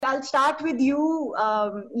I'll start with you,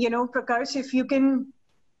 Prakarsh, if you can,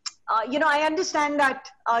 I understand that,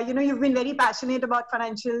 you've been very passionate about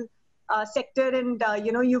financial sector, and,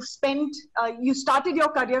 you started your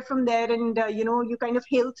career from there, and, you kind of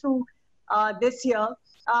hail through this year.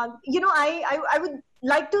 I would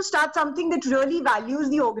like to start something that really values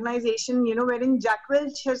the organization, wherein Jack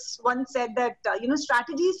Welch has once said that,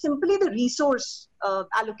 strategy is simply the resource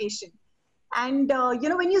allocation. And,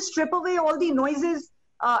 when you strip away all the noises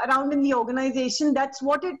around in the organization, that's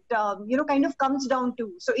what it, kind of comes down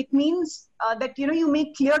to. So it means that, you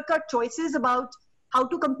make clear-cut choices about how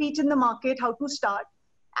to compete in the market, how to start.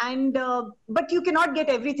 And, but you cannot get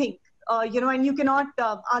everything, and you cannot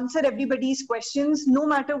answer everybody's questions, no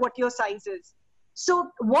matter what your size is.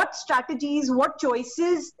 So what strategies, what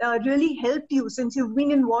choices really helped you, since you've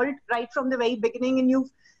been involved right from the very beginning, and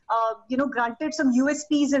you've granted some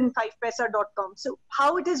USPs in 5paisa.com. So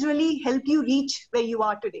how it has really helped you reach where you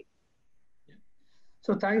are today?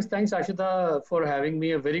 So thanks Ashita for having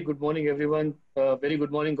me. A very good morning, everyone. Very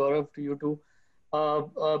good morning, Gaurav, to you too.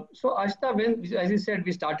 So Ashita, as you said,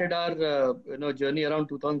 we started our journey around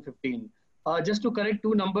 2015. Just to correct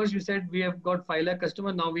two numbers, you said we have got 5 lakh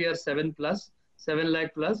customers. Now we are 7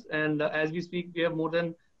 lakh plus, and as we speak, we have more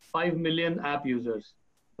than 5 million app users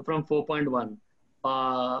from 4.1.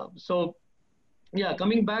 So yeah,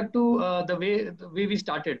 coming back to the way we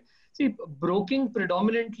started. See, broking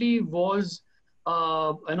predominantly was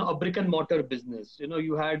a brick and mortar business.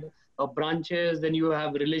 You had branches, then you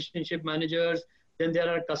have relationship managers, then there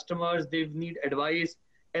are customers, they need advice,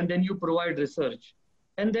 and then you provide research.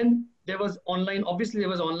 And then there was online, obviously there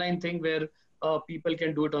was online thing where people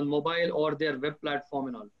can do it on mobile or their web platform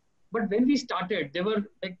and all. But when we started, there were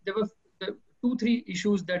 2-3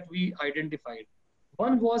 issues that we identified.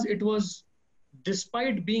 One was,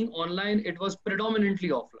 despite being online, it was predominantly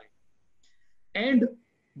offline. And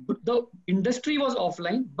the industry was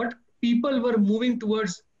offline, but people were moving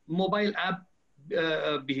towards mobile app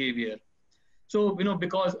behavior. So,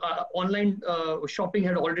 because online shopping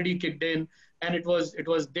had already kicked in, and it was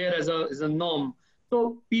there as a norm.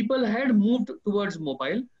 So people had moved towards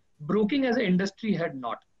mobile. Broking as an industry had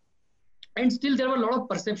not. And still there were a lot of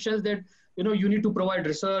perceptions that, you need to provide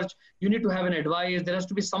research, you need to have an advice, there has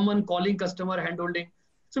to be someone calling customer, handholding.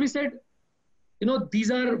 So we said, these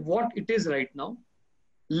are what it is right now.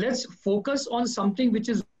 Let's focus on something which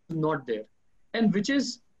is not there, and which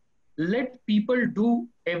is, let people do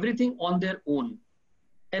everything on their own,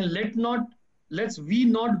 and let's we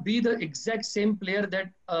not be the exact same player that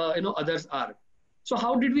others are. So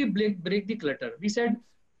how did we break the clutter? We said,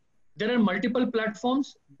 there are multiple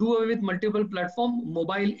platforms, do away with multiple platform,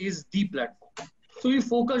 mobile is the platform. So we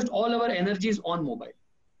focused all our energies on mobile.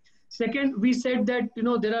 Second, we said that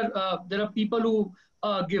there are people who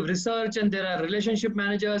give research, and there are relationship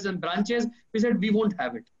managers and branches. We said we won't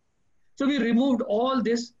have it. So we removed all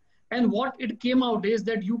this, and what it came out is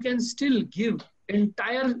that you can still give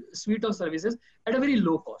entire suite of services at a very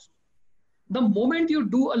low cost. The moment you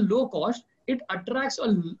do a low cost, it attracts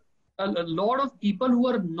a lot of people who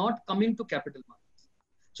are not coming to capital markets.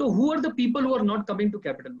 So who are the people who are not coming to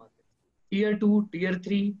capital markets? Tier 2, Tier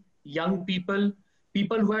 3, young people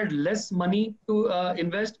who had less money to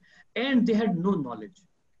invest, and they had no knowledge.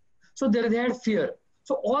 So they had fear.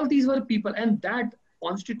 So all these were people, and that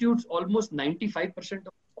constitutes almost 95% of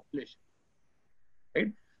the population.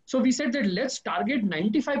 Right? So we said that let's target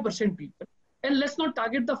 95% people, and let's not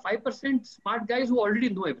target the 5% smart guys who already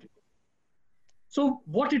know everything. So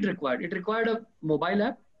what it required? It required a mobile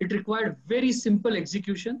app. It required very simple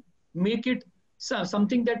execution. Make it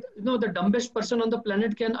something that the dumbest person on the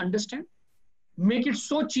planet can understand. Make it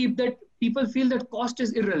so cheap that people feel that cost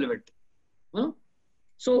is irrelevant.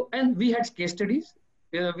 So, and we had case studies.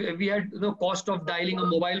 We had cost of dialing a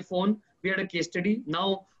mobile phone. We had a case study.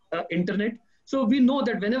 Now internet. So we know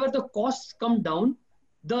that whenever the costs come down,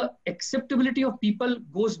 the acceptability of people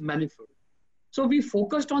goes manifold. So we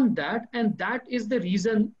focused on that, and that is the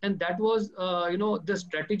reason, and that was the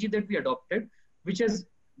strategy that we adopted, which has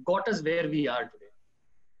got us where we are today.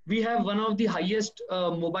 We have one of the highest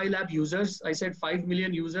mobile app users. I said 5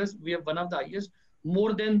 million users. We have one of the highest,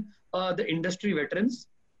 more than the industry veterans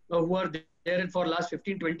who are there for last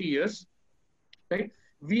 15-20 years. Right?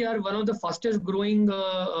 We are one of the fastest growing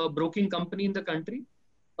broking company in the country.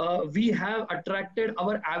 We have attracted,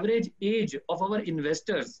 our average age of our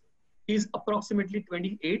investors is approximately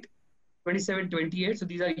 28, 27, 28. So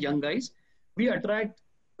these are young guys. We attract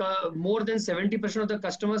more than 70% of the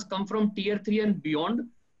customers come from Tier 3 and beyond.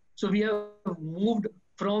 So we have moved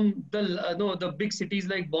from the big cities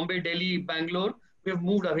like Bombay, Delhi, Bangalore. We have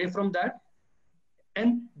moved away from that.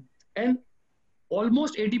 And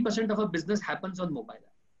almost 80% of our business happens on mobile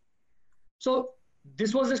app. So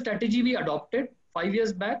this was a strategy we adopted 5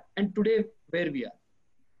 years back, and today where we are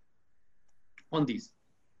on these.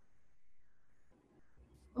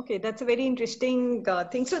 Okay, that's a very interesting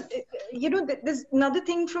thing. So, there's another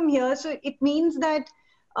thing from here. So it means that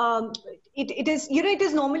it is, it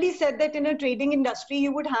is normally said that in a trading industry,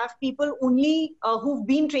 you would have people only who've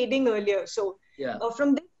been trading earlier. So Yeah.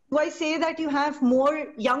 From this, do I say that you have more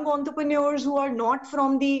young entrepreneurs who are not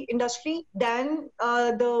from the industry than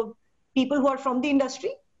the people who are from the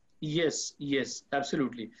industry? Yes, yes,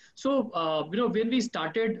 absolutely. So, when we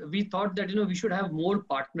started, we thought that, we should have more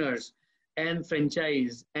partners and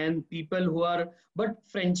franchise and people who are, but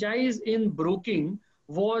franchise in broking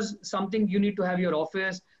was something you need to have your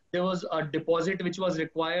office. There was a deposit which was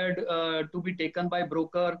required to be taken by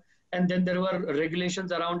broker. And then there were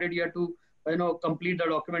regulations around it. You had to, complete the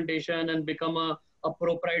documentation and become a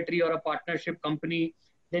proprietary or a partnership company.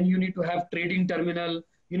 Then you need to have trading terminal.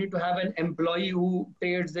 You need to have an employee who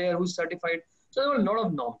trades there, who's certified. So there were a lot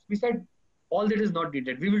of norms. We said, all that is not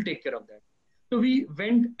needed. We will take care of that. So we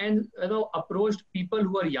went and approached people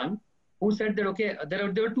who are young, who said that, okay, there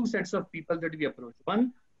are two sets of people that we approached.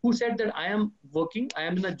 One who said that I am working, I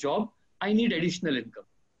am in a job, I need additional income.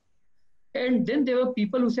 And then there were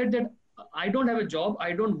people who said that I don't have a job,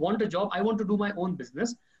 I don't want a job, I want to do my own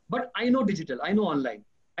business, but I know digital, I know online,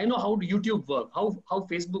 I know how YouTube works, how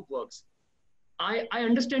Facebook works. I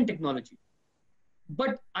understand technology,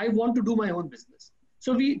 but I want to do my own business.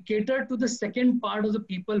 So we cater to the second part of the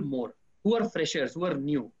people more, who are freshers, who are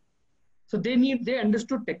new. So they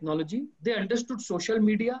understood technology, they understood social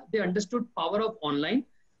media, they understood power of online,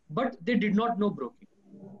 but they did not know broking.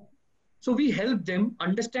 So we helped them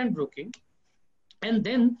understand broking, and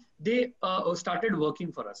then they started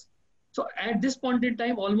working for us. So at this point in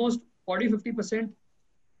time, almost 40-50%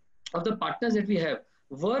 of the partners that we have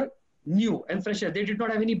were new and fresher. They did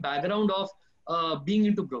not have any background of being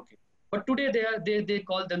into broking. But today they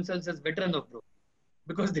call themselves as veteran of broking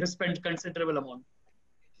because they have spent considerable amount.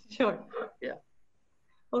 Sure. Yeah.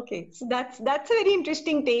 Okay, so that's a very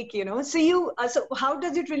interesting take, So so how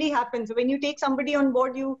does it really happen? So when you take somebody on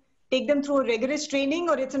board, you take them through a rigorous training,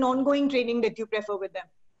 or it's an ongoing training that you prefer with them?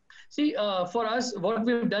 See, for us, what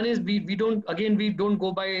we've done is we don't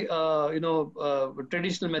go by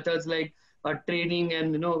traditional methods like training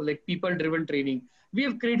and like people driven training. We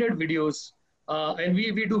have created videos and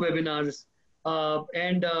we do webinars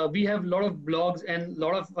and we have a lot of blogs and a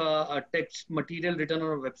lot of text material written on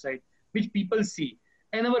our website which people see,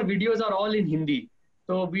 and our videos are all in Hindi.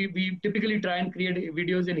 So we typically try and create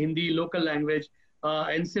videos in Hindi, local language,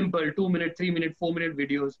 and simple 2-minute, 3-minute, 4-minute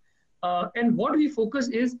videos. And what we focus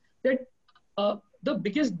is that the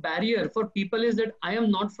biggest barrier for people is that I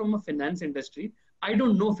am not from a finance industry. I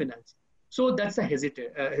don't know finance. So that's a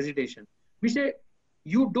hesitation. We say,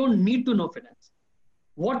 you don't need to know finance.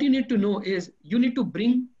 What you need to know is you need to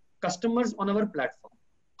bring customers on our platform.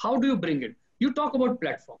 How do you bring it? You talk about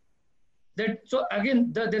platform. So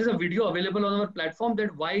again, there is a video available on our platform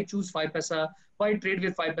that why choose 5paisa, why trade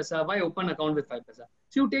with 5paisa, why open account with 5paisa.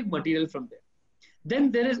 So you take material from there.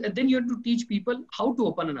 Then you have to teach people how to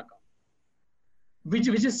open an account, which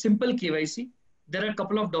is simple KYC. There are a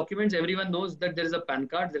couple of documents. Everyone knows that there is a PAN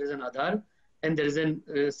card, there is an Aadhaar, and there is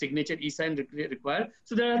a signature e-sign required.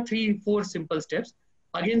 So there are 3-4 simple steps.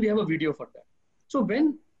 Again, we have a video for that. So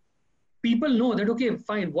when people know that, okay,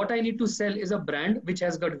 fine, what I need to sell is a brand which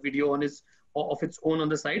has got video of its own on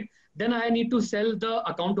the site, then I need to sell the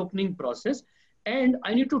account opening process, and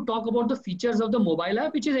I need to talk about the features of the mobile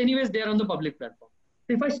app, which is anyways there on the public platform.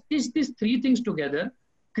 So if I stitch these 3 things together,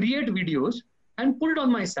 create videos and put it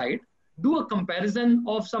on my site, do a comparison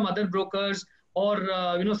of some other brokers or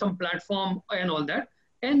some platform and all that,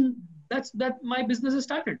 and that my business is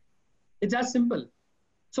started. It's as simple.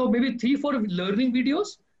 So maybe 3-4 learning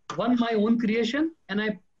videos, one my own creation, and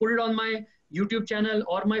I put it on my YouTube channel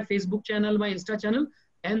or my Facebook channel, my Insta channel,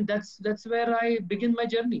 and that's where I begin my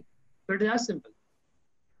journey. So it is as simple.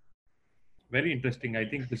 Very interesting. I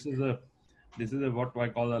think this is a what I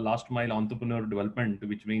call a last mile entrepreneur development,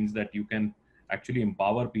 which means that you can actually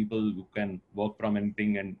empower people who can work from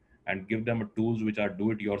anything and give them tools which are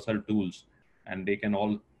do-it-yourself tools, and they can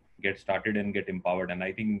all get started and get empowered. And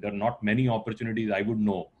I think there are not many opportunities I would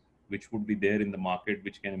know which would be there in the market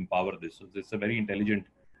which can empower this. So it's a very intelligent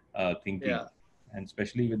thinking. Yeah. And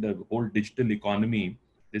especially with the whole digital economy,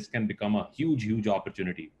 this can become a huge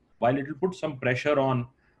opportunity. While it will put some pressure on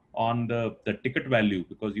the ticket value,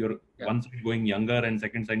 because you're one side going younger and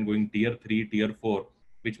second side going tier 3, tier 4,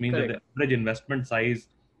 which means that the average investment size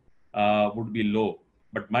would be low.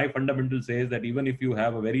 But my fundamental says that even if you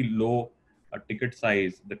have a very low ticket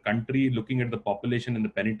size, the country looking at the population and the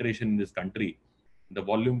penetration in this country, the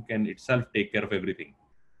volume can itself take care of everything.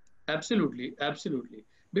 Absolutely, absolutely.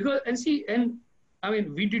 Because and see, and I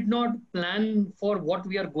mean, we did not plan for what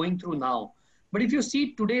we are going through now. But if you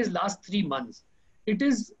see today's last 3 months, it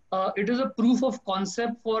is a proof of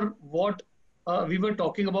concept for what we were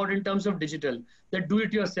talking about in terms of digital. That do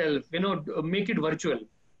it yourself, make it virtual.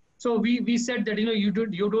 So we said that you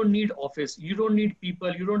don't need office, you don't need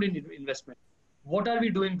people, you don't need investment. What are we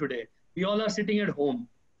doing today? We all are sitting at home,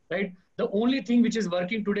 right? The only thing which is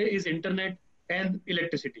working today is internet and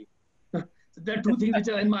electricity. So there are two things which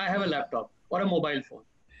are I have a laptop or a mobile phone.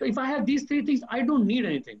 So if I have these three things, I don't need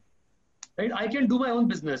anything, right? I can do my own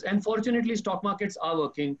business. And fortunately, stock markets are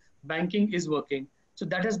working, banking is working. So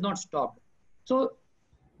that has not stopped. So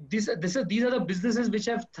these are the businesses which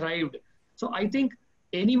have thrived. So I think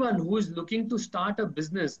anyone who is looking to start a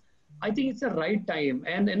business, I think it's the right time.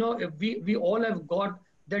 And if we all have got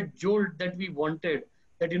that jolt that we wanted,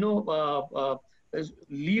 that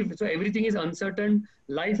leave. So everything is uncertain,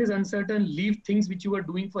 life is uncertain. Leave things which you are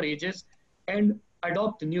doing for ages and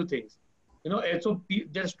adopt new things. And so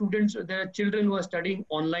there are students, there are children who are studying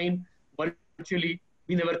online virtually,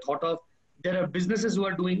 we never thought of. There are businesses who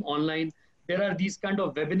are doing online. There are these kind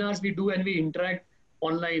of webinars we do and we interact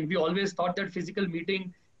online. We always thought that physical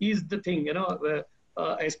meeting is the thing,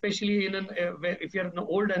 especially if you're an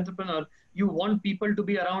old entrepreneur, you want people to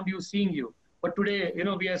be around you, seeing you. But today,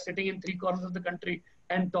 we are sitting in 3 corners of the country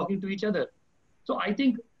and talking to each other. So I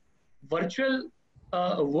think virtual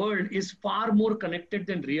world is far more connected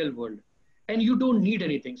than real world. And you don't need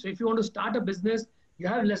anything. So if you want to start a business, you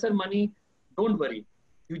have lesser money, don't worry.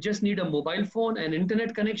 You just need a mobile phone, an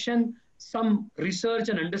internet connection, some research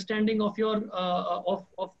and understanding of your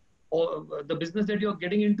the business that you're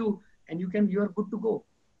getting into, and you're good to go.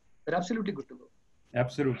 You're absolutely good to go.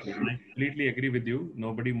 Absolutely. I completely agree with you.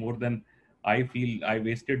 Nobody more than I feel I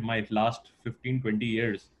wasted my last 15, 20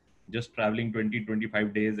 years just traveling 20,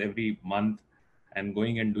 25 days every month and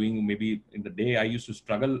going and doing. Maybe in the day I used to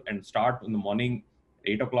struggle and start in the morning,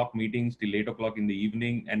 8 o'clock meetings till 8 o'clock in the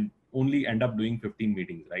evening and only end up doing 15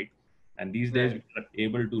 meetings, right? And these days we are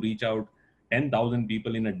able to reach out 10,000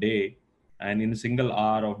 people in a day, and in a single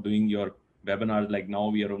hour of doing your webinars, like now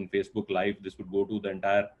we are on Facebook Live, this would go to the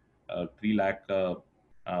entire 3 lakh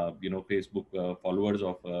Facebook followers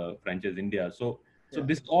of Franchise India. So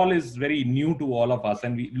this all is very new to all of us,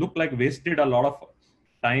 and we look like wasted a lot of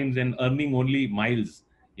times and earning only miles.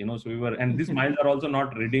 So we were, and these miles are also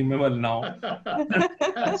not redeemable now.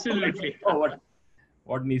 Absolutely.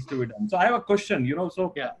 What needs to be done? So I have a question.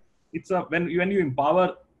 It's when you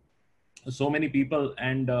empower so many people,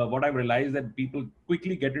 and what I've realized that people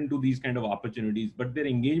quickly get into these kind of opportunities, but their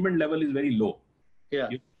engagement level is very low.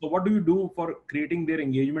 So what do you do for creating their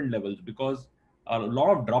engagement levels? Because a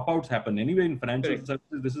lot of dropouts happen anyway in financial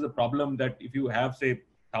services. This is a problem that if you have, say,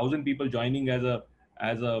 1,000 people joining as a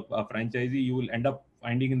franchisee, you will end up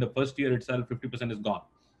finding in the first year itself 50% is gone.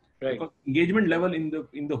 Because engagement level in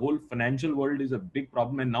the whole financial world is a big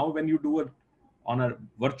problem. And now when you do it on a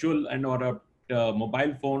virtual and or a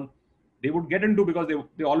mobile phone, they would get into, because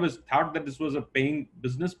they always thought that this was a paying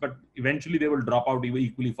business, but eventually they will drop out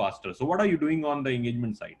equally faster. So what are you doing on the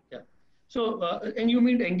engagement side? So, and you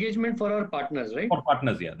mean engagement for our partners, right? For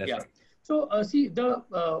partners, that's right. So,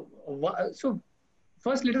 so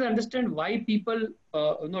first let us understand why people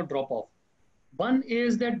drop off. One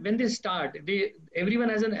is that when they start, everyone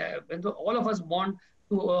has all of us want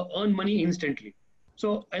to earn money instantly.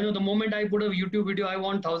 So the moment I put a YouTube video, I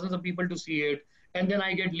want thousands of people to see it, and then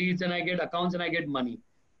I get leads and I get accounts and I get money.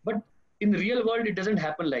 But in the real world, it doesn't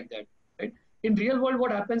happen like that, right? In real world,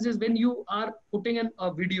 what happens is when you are putting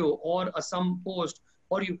a video or some post,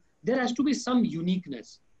 there has to be some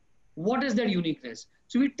uniqueness. What is that uniqueness?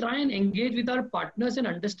 So we try and engage with our partners and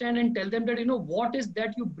understand and tell them that, what is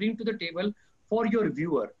that you bring to the table for your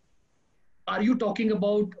viewer? Are you talking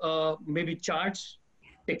about maybe charts,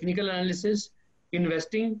 technical analysis,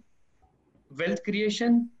 investing, wealth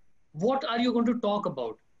creation? What are you going to talk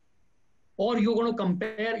about? Or you're going to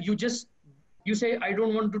compare, you say, I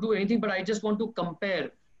don't want to do anything, but I just want to compare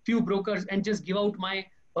few brokers and just give out my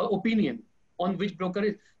opinion on which broker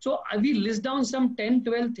is. So we list down some 10,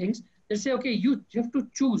 12 things that say, okay, you have to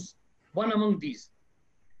choose one among these.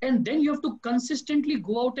 And then you have to consistently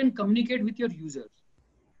go out and communicate with your users.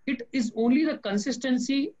 It is only the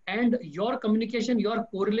consistency and your communication, your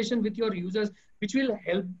correlation with your users, which will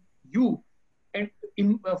help you and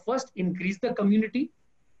first increase the community.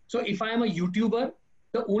 So if I am a YouTuber,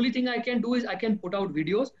 the only thing I can do is I can put out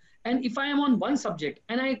videos. And if I am on one subject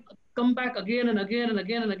and I come back again and again and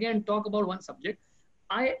again and again, talk about one subject,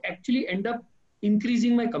 I actually end up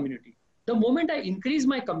increasing my community. The moment I increase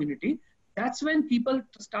my community, that's when people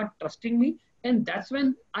start trusting me, and that's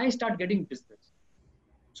when I start getting business.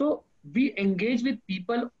 So we engage with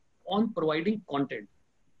people on providing content.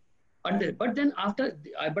 But then after,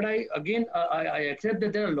 but I again, I accept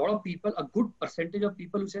that there are a lot of people, a good percentage of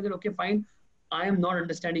people who say that, okay, fine, I am not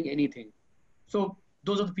understanding anything. So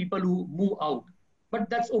those are the people who move out. But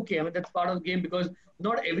that's okay. I mean, that's part of the game, because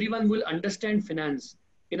not everyone will understand finance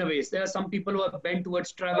in a way. There are some people who are bent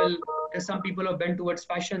towards travel. There's some people who are bent towards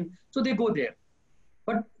fashion. So they go there.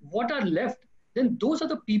 But what are left, then those are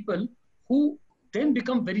the people who then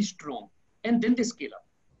become very strong, and then they scale up.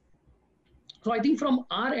 So I think from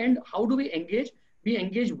our end, how do we engage? We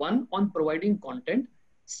engage, one, on providing content.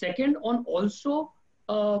 Second, on also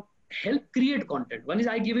help create content. One is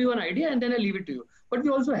I give you an idea and then I leave it to you. But we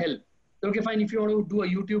also help. Okay, fine. If you want to do a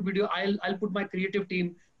YouTube video, I'll put my creative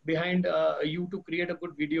team behind you to create a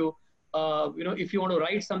good video. If you want to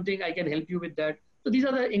write something, I can help you with that. So these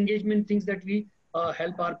are the engagement things that we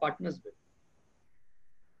help our partners with.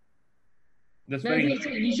 That's Then I very think it's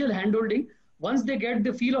an initial handholding. Once they get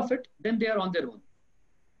the feel of it, then they are on their own.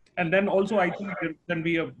 And then also, I think there can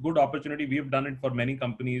be a good opportunity. We have done it for many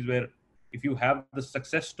companies, where if you have the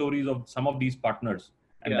success stories of some of these partners,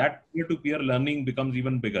 and that peer-to-peer learning becomes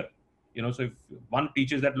even bigger. So if one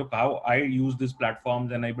teaches that, look how I use these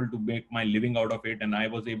platforms and able to make my living out of it, and I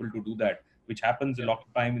was able to do that, which happens a lot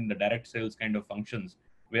of time in the direct sales kind of functions,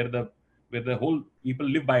 where the whole people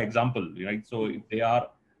live by example, right? So if they are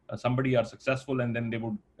somebody are successful, and then they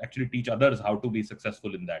would actually teach others how to be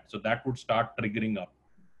successful in that. So that would start triggering up.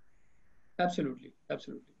 Absolutely.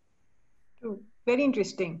 Very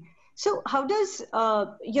interesting. So how does,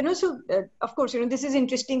 of course, this is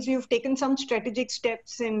interesting. So you've taken some strategic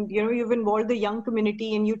steps, and, you've involved the young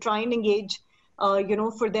community, and you try and engage,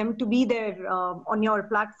 for them to be there on your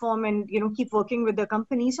platform, and, keep working with the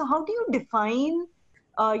company. So how do you define,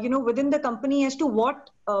 within the company, as to what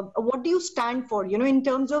do you stand for, in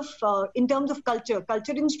terms of culture?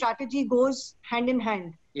 Culture and strategy goes hand in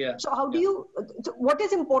hand. Yeah. So how do you, what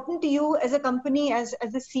is important to you as a company, as a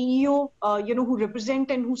CEO, who represent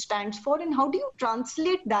and who stands for, and how do you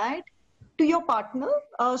translate that to your partner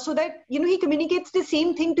so that, he communicates the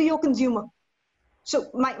same thing to your consumer? So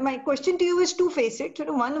my question to you is two-faced.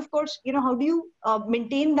 One, of course, how do you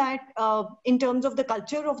maintain that in terms of the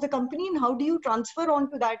culture of the company, and how do you transfer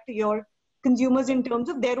onto that to your consumers in terms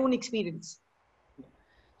of their own experience?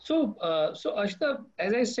 So Ashita,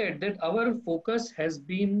 as I said, that our focus has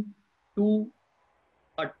been to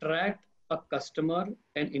attract a customer,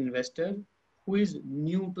 an investor who is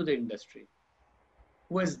new to the industry,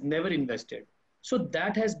 who has never invested. So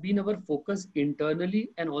that has been our focus internally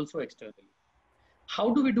and also externally.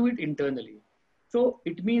 How do we do it internally? So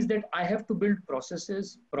it means that I have to build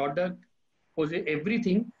processes, product,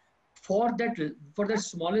 everything for that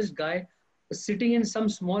smallest guy sitting in some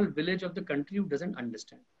small village of the country who doesn't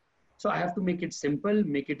understand. So I have to make it simple,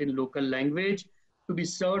 make it in local language, to be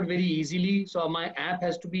served very easily. So my app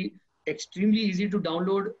has to be extremely easy to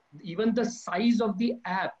download. Even the size of the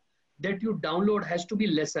app that you download has to be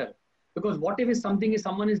lesser, because what if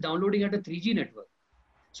someone is downloading at a 3G network?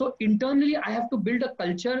 So internally, I have to build a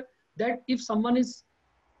culture that if someone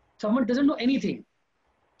doesn't know anything,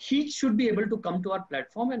 he should be able to come to our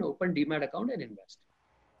platform and open Demat account and invest.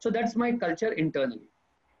 So that's my culture internally.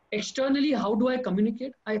 Externally, how do I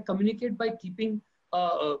communicate? I communicate by keeping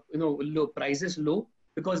prices low,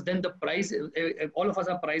 because then the price, all of us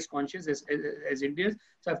are price conscious as Indians.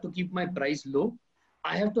 So I have to keep my price low.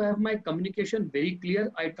 I have to have my communication very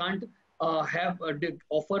clear. I can't offer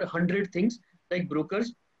 100 things like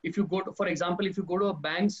brokers. If you go to, for example, if you go to a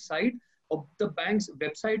bank's site, or the bank's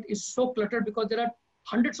website is so cluttered because there are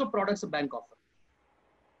hundreds of products a bank offers.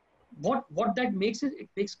 What that makes is, it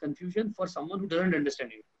makes confusion for someone who doesn't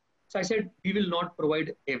understand it. So I said, we will not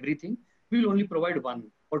provide everything. We will only provide one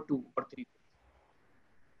or two or three things.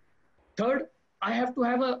 Third, I have to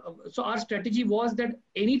have so our strategy was that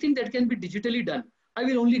anything that can be digitally done, I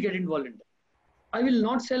will only get involved in that. I will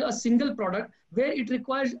not sell a single product where it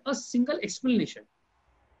requires a single explanation.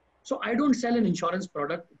 So I don't sell an insurance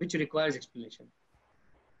product which requires explanation,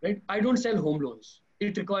 right? I don't sell home loans.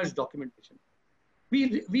 It requires documentation.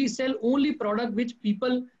 We sell only product which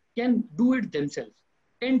people can do it themselves,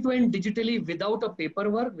 end-to-end digitally, without a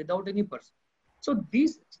paperwork, without any person. So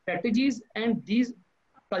these strategies and these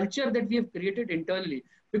culture that we have created internally,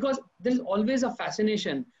 because there's always a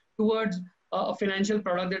fascination towards a financial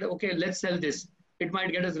product that, okay, let's sell this. It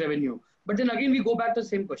might get us revenue. But then again, we go back to the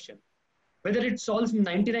same question. Whether it solves whether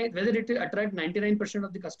it will attract 99%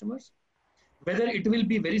 of the customers, whether it will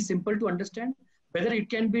be very simple to understand, whether it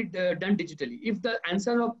can be done digitally. If the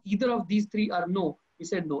answer of either of these three are no, we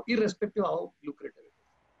said no, irrespective of how lucrative it is.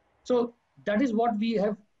 So that is what we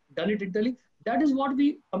have done it internally. That is what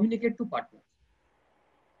we communicate to partners.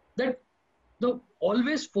 That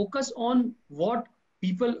always focus on what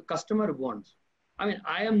customer wants. I mean,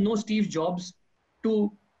 I am no Steve Jobs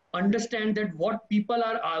to understand that what people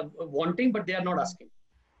are wanting, but they are not asking.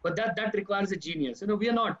 But that requires a genius. We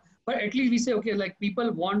are not. But at least we say, okay, like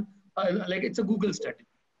people want, like it's a Google strategy.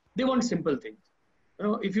 They want simple things.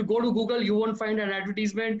 If you go to Google, you won't find an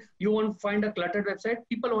advertisement. You won't find a cluttered website.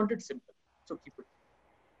 People want it simple. So keep it.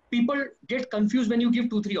 People get confused when you give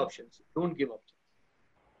 2-3 options. Don't give options.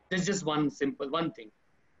 There's just one thing.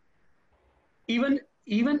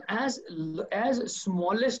 Even as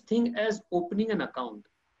smallest thing as opening an account.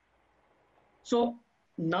 So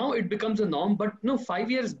now it becomes a norm, but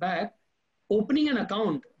 5 years back, opening an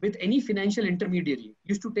account with any financial intermediary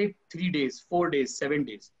used to take 3 days, 4 days, 7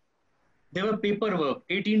 days. There were paperwork,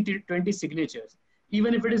 18 to 20 signatures.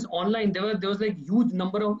 Even if it is online, there was like huge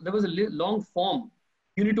there was a long form.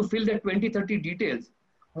 You need to fill that 20, 30 details.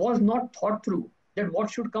 Was not thought through that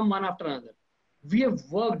what should come one after another. We have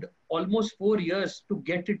worked almost 4 years to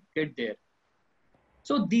get there.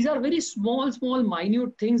 So these are very small,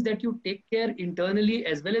 minute things that you take care internally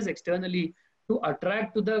as well as externally to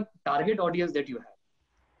attract to the target audience that you have.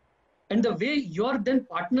 And the way your then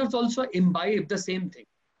partners also imbibe the same thing.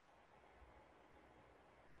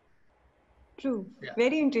 True. Yeah.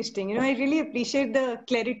 Very interesting. I really appreciate the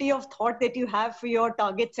clarity of thought that you have for your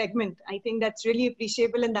target segment. I think that's really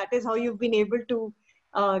appreciable, and that is how you've been able to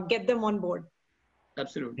get them on board.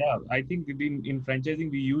 Absolutely. Yeah, I think in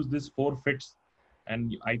franchising, we use this 4 fits,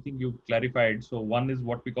 and I think you clarified. So one is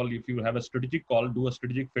what we call, if you have a strategic call, do a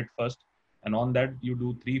strategic fit first. And on that, you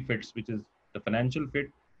do 3 fits, which is the financial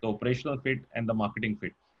fit, the operational fit, and the marketing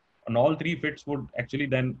fit. And all 3 fits would actually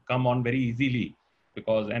then come on very easily,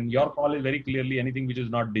 and your call is very clearly anything which is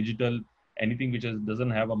not digital, anything which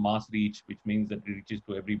doesn't have a mass reach, which means that it reaches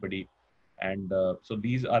to everybody. And so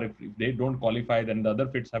these are, if they don't qualify, then the other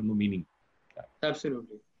fits have no meaning.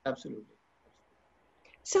 Absolutely.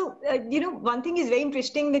 So, one thing is very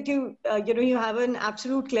interesting that you have an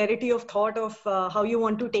absolute clarity of thought of how you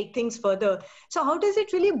want to take things further. So how does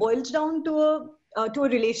it really boils down to a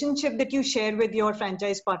relationship that you share with your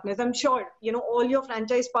franchise partners? I'm sure, all your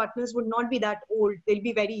franchise partners would not be that old. They'll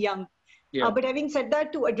be very young. Yeah. But having said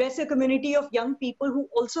that, to address a community of young people who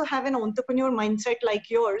also have an entrepreneur mindset like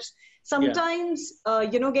yours, sometimes,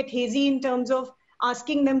 get hazy in terms of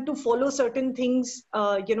asking them to follow certain things,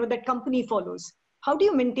 that company follows. How do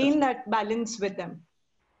you maintain that balance with them?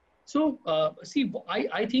 So,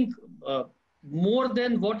 I think more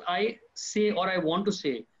than what I say or I want to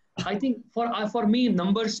say, I think for me,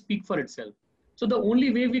 numbers speak for itself. So the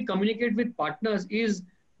only way we communicate with partners is,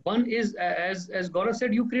 one is, as Gaurav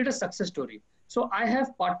said, you create a success story. So I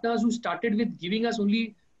have partners who started with giving us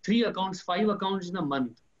only 3 accounts, 5 accounts in a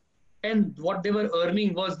month. And what they were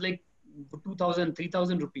earning was like 2,000,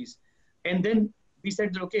 3,000 rupees. And then we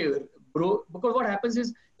said, okay, because what happens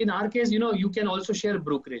is, in our case, you can also share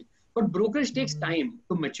brokerage, but brokerage takes time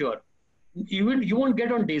to mature. You won't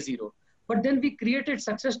get on day 0. But then we created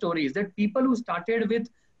success stories that people who started with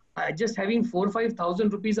just having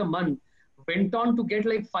 4,000-5,000 rupees a month went on to get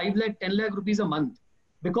like 5 lakh, 10 lakh rupees a month,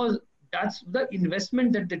 because that's the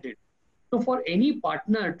investment that they did. So for any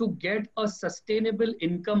partner to get a sustainable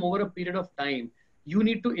income over a period of time, you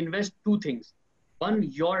need to invest 2 things. One,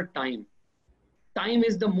 your time. Time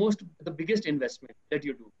is the biggest investment that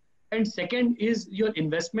you do. And second is your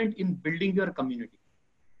investment in building your community.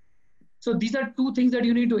 So these are 2 things that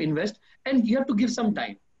you need to invest, and you have to give some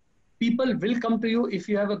time. People will come to you if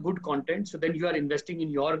you have a good content. So then you are investing in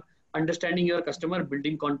your understanding your customer,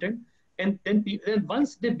 building content. And then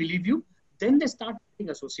once they believe you, then they start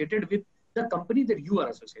getting associated with the company that you are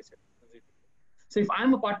associated with. So if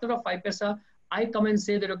I'm a partner of 5paisa, I come and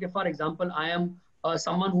say that, okay, for example, I am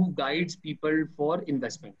someone who guides people for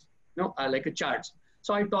investments, like a charts.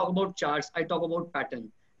 So I talk about charts, I talk about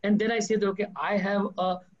pattern. And then I say that, okay, I have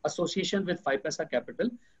a association with 5paisa Capital.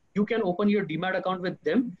 You can open your Demat account with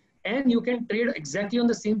them, and you can trade exactly on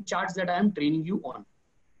the same charts that I am training you on.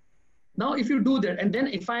 Now, if you do that, and then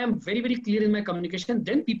if I am very, very clear in my communication,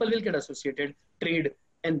 then people will get associated, trade,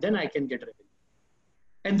 and then I can get revenue.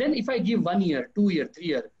 And then if I give 1 year, 2 year, 3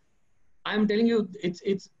 year, I'm telling you,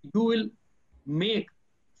 you will make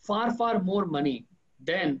far more money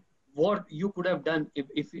than what you could have done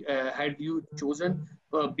if had you chosen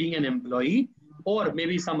being an employee or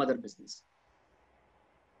maybe some other business.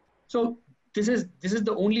 So this is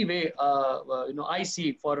the only way I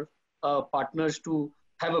see for partners to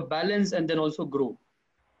have a balance, and then also grow.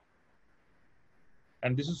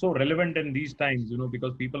 And this is so relevant in these times,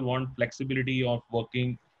 because people want flexibility of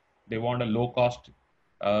working. They want a low cost,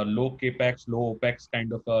 low capex, low opex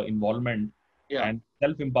kind of involvement, Yeah, and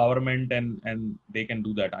self empowerment, and they can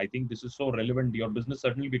do that. I think this is so relevant. Your business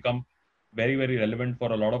certainly become very, very relevant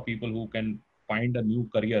for a lot of people who can find a new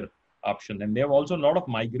career option. And there have also a lot of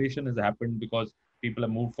migration has happened because people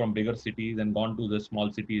have moved from bigger cities and gone to the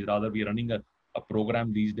small cities. Rather, we're running a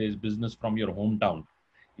program these days, business from your hometown.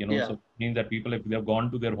 So yeah, it means that people, if they've gone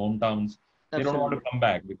to their hometowns, they don't want to absolutely. come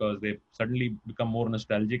back because they suddenly become more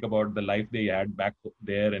nostalgic about the life they had back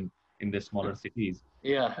there and in the smaller cities.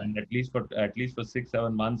 Yeah, And at least for 6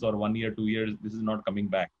 7 months or 1 year 2 years, this is not coming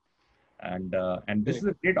back. And this is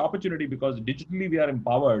correct. a great opportunity because digitally we are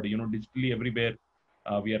empowered. Digitally everywhere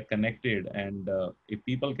we are connected, and if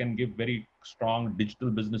people can give very strong digital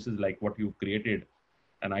businesses like what you've created,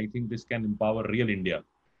 and I think this can empower real India.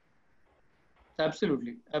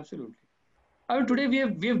 Absolutely, absolutely. I mean, today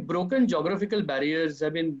we have broken geographical barriers. I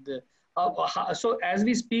mean, so as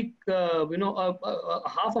we speak,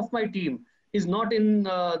 half of my team is not in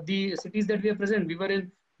the cities that we are present. We were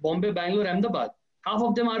in Bombay, Bangalore, Ahmedabad. Half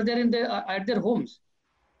of them are there at their homes,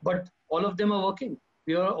 but all of them are working.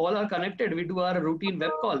 We are all are connected. We do our routine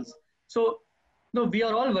web calls. So no, we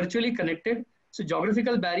are all virtually connected. So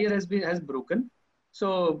geographical barrier has broken. So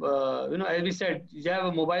as we said, you have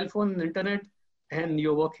a mobile phone, internet, and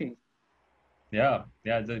you're working. Yeah,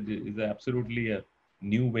 it's absolutely a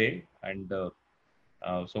new way, and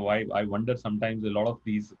so I wonder sometimes a lot of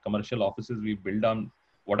these commercial offices we build on,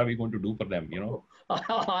 what are we going to do for them?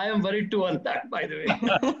 I am worried too on that, by the way.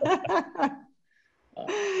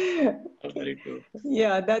 I'm worried too.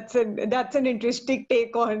 Yeah, that's an interesting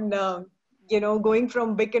take on going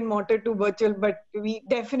from brick and mortar to virtual. But we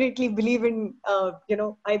definitely believe in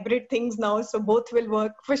hybrid things now, so both will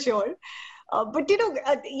work for sure. But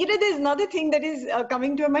there's another thing that is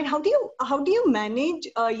coming to your mind. How do you manage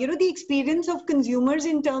the experience of consumers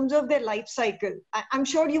in terms of their life cycle? I'm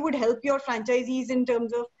sure you would help your franchisees in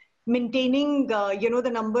terms of maintaining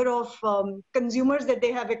the number of consumers that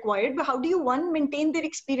they have acquired. But how do you maintain their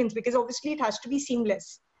experience? Because obviously it has to be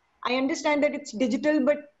seamless. I understand that it's digital,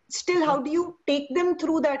 but still, how do you take them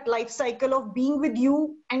through that life cycle of being with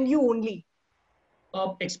you and you only?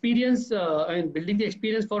 Experience, building the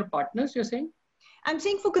experience for partners, you're saying? I'm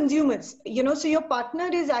saying for consumers, so your partner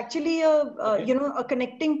is actually Okay. a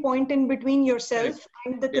connecting point in between Correct. yourself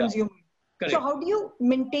and the Yeah, consumer. So correct. how do you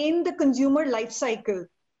maintain the consumer life cycle?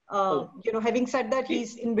 Oh, Having said that, see,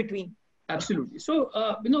 he's in between. absolutely. So,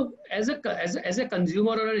 as a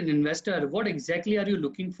consumer or an investor, what exactly are you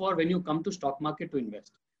looking for when you come to stock market to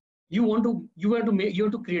invest? You want to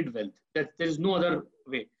create wealth. That there is no other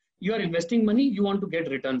way. You are investing money. You want to get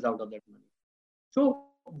returns out of that money. So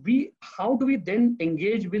how do we then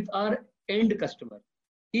engage with our end customer?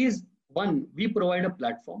 Is one, we provide a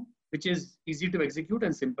platform which is easy to execute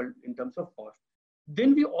and simple in terms of cost.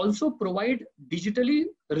 Then we also provide digitally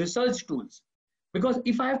research tools, because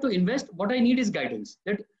if I have to invest, what I need is guidance.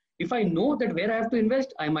 That if I know that where I have to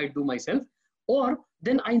invest, I might do myself, or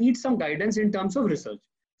then I need some guidance in terms of research.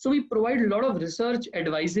 So we provide a lot of research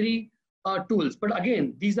advisory tools. But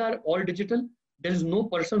again, these are all digital. There is no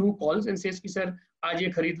person who calls and says, "Sir, aaj ye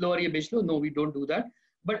kharid lo aur ye bech lo." No, we don't do that.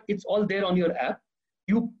 But it's all there on your app.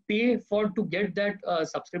 You pay to get that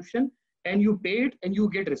subscription, and you pay it and you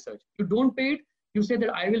get research. You don't pay it, you say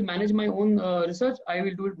that I will manage my own research. I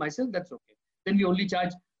will do it myself. That's okay. Then we only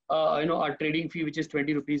charge our trading fee, which is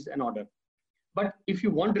 20 rupees an order. But if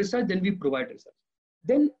you want research, then we provide research.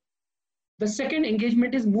 Then the second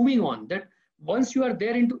engagement is moving on. That once you are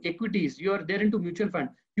there into equities, you are there into mutual fund,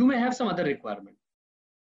 you may have some other requirement.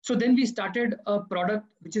 So then we started a product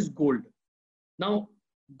which is gold. Now,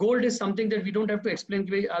 gold is something that we don't have to explain,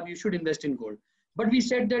 you should invest in gold. But we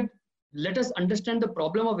said that let us understand the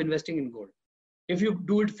problem of investing in gold. If you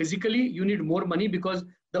do it physically, you need more money, because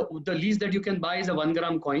the least that you can buy is a 1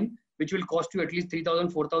 gram coin, which will cost you at least 3,000,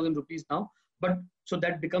 4,000 rupees now. But so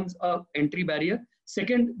that becomes a entry barrier.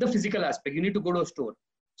 Second, the physical aspect, you need to go to a store.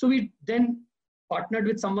 So we then partnered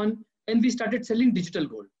with someone and we started selling digital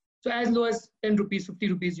gold. So as low as 10 rupees, 50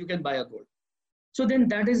 rupees, you can buy a gold. So then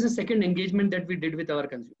that is the second engagement that we did with our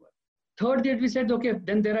consumer. Third, that we said, okay,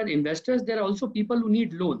 then there are investors. There are also people who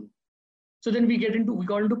need loan. So then we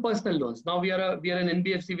got into personal loans. Now we are an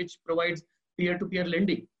NBFC which provides peer-to-peer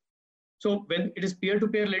lending. So when it is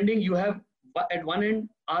peer-to-peer lending, you have at one end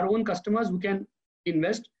our own customers who can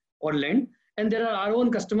invest or lend, and there are our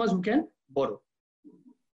own customers who can borrow.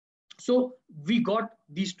 So we got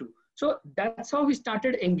these two. So that's how we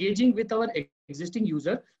started engaging with our existing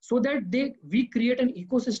user, so that we create an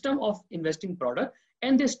ecosystem of investing product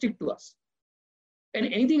and they stick to us. And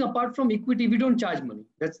anything apart from equity, we don't charge money.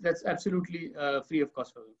 That's absolutely free of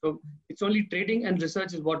cost for them. So it's only trading and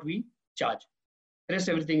research is what we charge. The rest,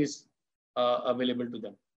 everything is available to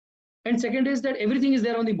them. And second is that everything is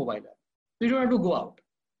there on the mobile app. We don't have to go out.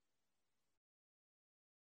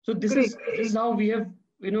 So this is how we have,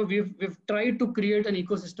 we've tried to create an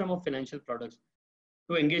ecosystem of financial products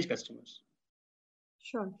to engage customers.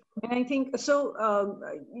 Sure. And I think so,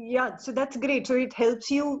 yeah, so that's great. So it helps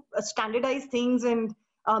you standardize things and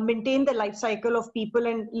maintain the life cycle of people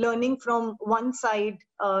and learning from one side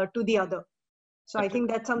to the other. So I think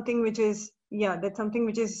that's something which is,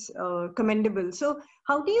 commendable. So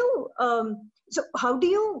how do you,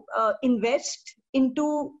 invest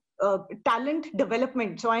into talent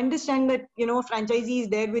development? So I understand that, a franchisee is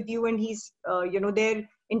there with you and he's, there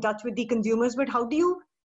in touch with the consumers, but how do you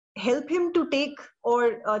help him to take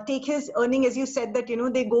his earning, as you said that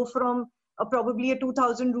they go from probably a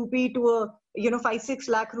 2,000 rupee to a 5-6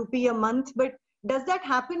 lakh rupee a month, but does that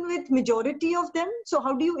happen with majority of them? So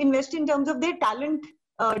how do you invest in terms of their talent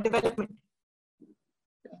development?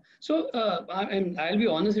 So I'll be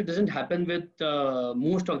honest, it doesn't happen with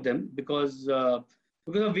most of them because of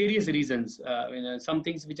various reasons. Some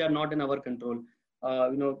things which are not in our control.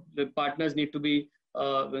 The partners need to be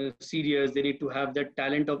serious. They need to have that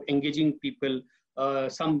talent of engaging people.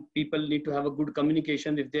 Some people need to have a good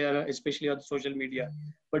communication if they are, especially on social media.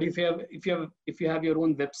 But if you have your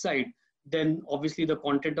own website, then obviously the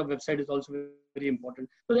content of website is also very important.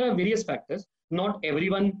 So there are various factors. Not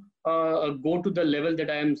everyone go to the level that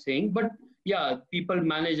I am saying, but yeah, people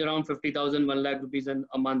manage around 50,000, 1 lakh rupees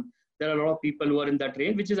a month. There are a lot of people who are in that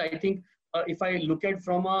range, which is, I think, if I look at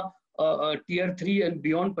from a tier 3 and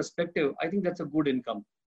beyond perspective, I think that's a good income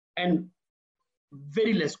and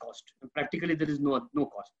very less cost. Practically, there is no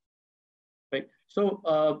cost, right?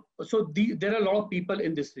 So, there are a lot of people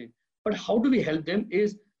in this range. But how do we help them?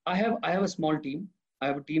 Is I have a small team. I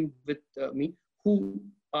have a team with me who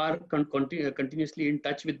are continuously in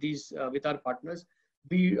touch with these with our partners.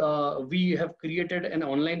 We have created an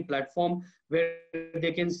online platform where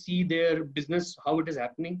they can see their business, how it is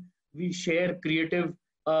happening. We share creative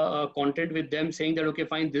content with them, saying that, okay,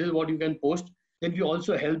 fine, this is what you can post. Then we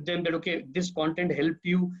also help them that, okay, this content helped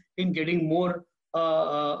you in getting more,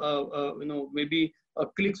 maybe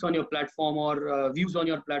clicks on your platform or views on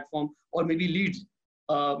your platform, or maybe leads.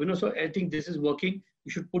 So I think this is working.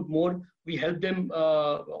 You should put more. We help them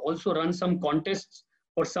also run some contests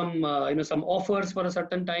or some offers for a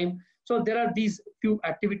certain time. So there are these few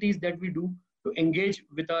activities that we do to engage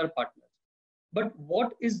with our partners. But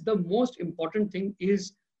what is the most important thing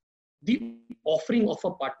is the offering of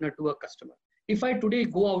a partner to a customer. If I today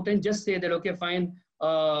go out and just say that, okay, fine,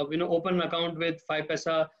 open an account with 5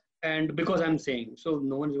 paisa, and because I'm saying, so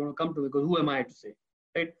no one is going to come to me because who am I to say,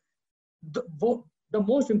 right? The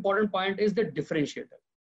most important point is the differentiator,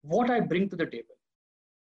 what I bring to the table.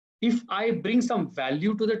 If I bring some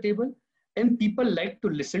value to the table and people like to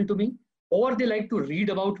listen to me, or they like to read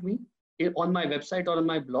about me on my website or on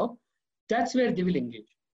my blog, that's where they will engage.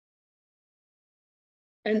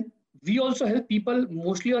 And we also help people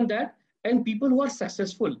mostly on that. And people who are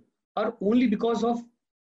successful are only because of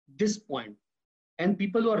this point. And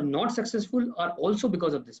people who are not successful are also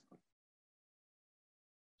because of this point.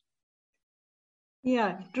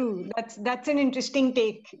 Yeah, true. That's an interesting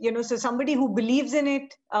take. So somebody who believes in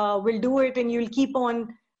it will do it, and you'll keep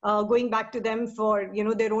on going back to them for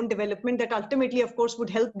their own development. That ultimately, of course,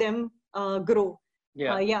 would help them grow.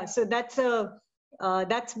 Yeah. So that's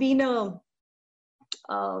been a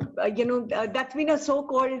that's been a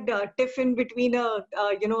so-called tiff in between a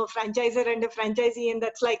franchisor and a franchisee, and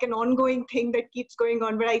that's like an ongoing thing that keeps going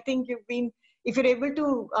on. But I think if you're able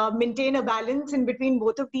to maintain a balance in between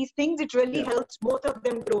both of these things, it really helps both of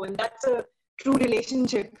them grow, and that's a true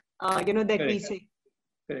relationship, that Correct. we say.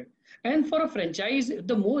 Correct. And for a franchise,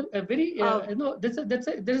 the more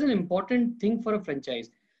there's an important thing for a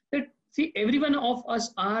franchise. That see, every one of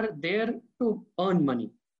us are there to earn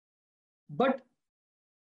money, but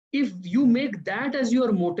if you make that as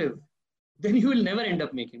your motive, then you will never end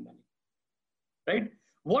up making money, right?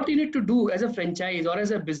 What you need to do as a franchise or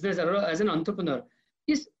as a business or as an entrepreneur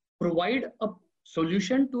is provide a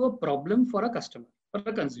solution to a problem for a customer or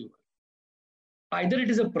a consumer. Either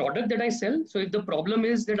it is a product that I sell. So if the problem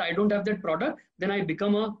is that I don't have that product, then I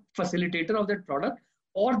become a facilitator of that product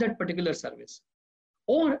or that particular service.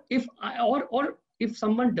 Or if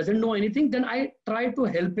someone doesn't know anything, then I try to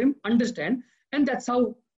help him understand, and that's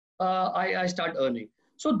how I start earning.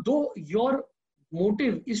 So though your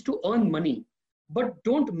motive is to earn money, but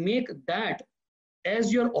don't make that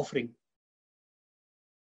as your offering.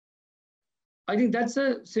 I think that's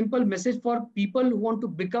a simple message for people who want to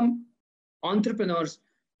become entrepreneurs,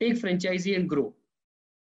 take franchisee and grow.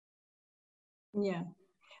 Yeah.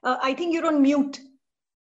 I think you're on mute.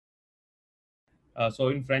 So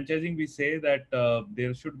in franchising, we say that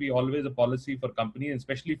there should be always a policy for companies,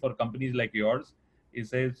 especially for companies like yours. It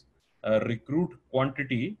says recruit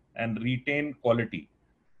quantity and retain quality,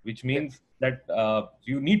 which means that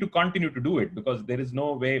you need to continue to do it, because there is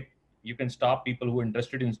no way you can stop people who are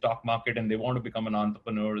interested in stock market and they want to become an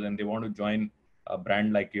entrepreneur and they want to join a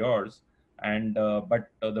brand like yours. And but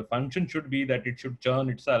the function should be that it should churn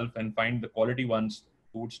itself and find the quality ones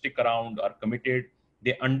who would stick around, are committed.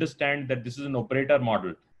 They understand that this is an operator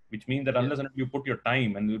model, which means that unless and until you put your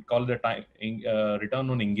time, and we would call the time return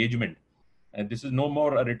on engagement, this is no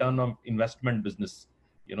more a return on investment business.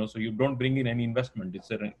 So you don't bring in any investment. It's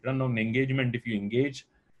a return on engagement. If you engage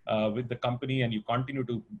with the company and you continue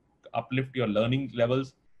to uplift your learning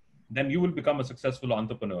levels, then you will become a successful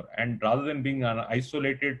entrepreneur. And rather than being an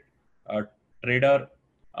isolated trader,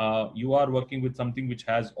 you are working with something which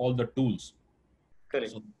has all the tools.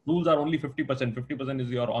 Correct. So tools are only 50%. 50% is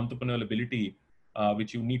your entrepreneurial ability,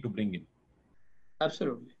 which you need to bring in.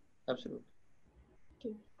 Absolutely. Absolutely.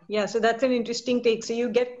 Yeah, so that's an interesting take. So you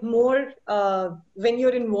get more when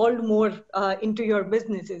you're involved more into your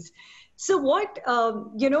businesses. So what,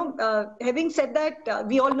 having said that,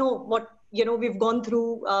 we all know what, we've gone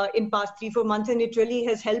through in past 3-4 months, and it really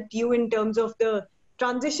has helped you in terms of the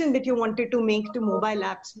transition that you wanted to make to mobile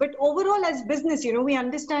apps. But overall as business, we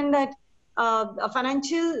understand that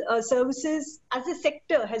financial services as a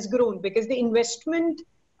sector has grown because the investment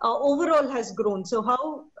overall has grown. So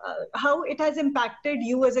how it has impacted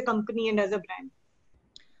you as a company and as a brand?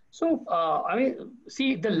 So,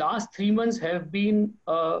 see, the last 3 months have been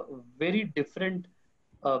a very different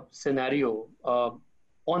scenario.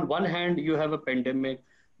 On one hand, you have a pandemic,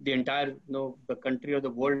 the entire, the country or the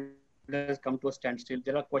world has come to a standstill.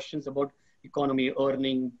 There are questions about economy,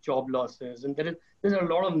 earning, job losses, and there's a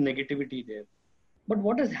lot of negativity there. But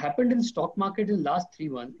what has happened in stock market in the last 3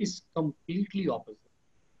 months is completely opposite.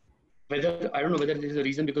 I don't know whether this is a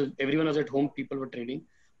reason because everyone was at home, people were trading,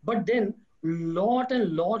 but then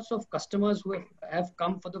lots of customers who have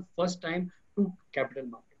come for the first time to capital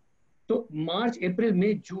market. So March, April,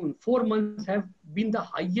 May, June, 4 months have been the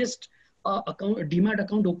highest demat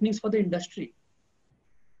account openings for the industry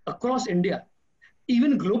across India,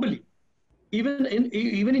 even globally, even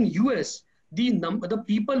in US. The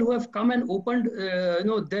people who have come and opened,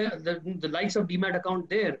 the likes of demat account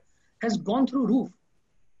there has gone through roof.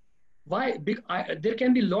 Why? There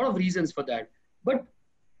can be a lot of reasons for that. But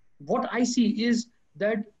what I see is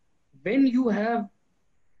that when you have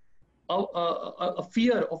a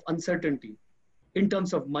fear of uncertainty in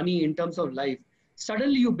terms of money, in terms of life,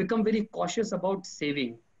 suddenly you become very cautious about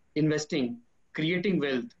saving, investing, creating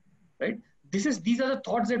wealth, right? These are the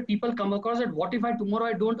thoughts that people come across, that what if tomorrow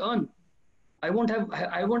I don't earn? I won't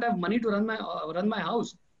have money to run my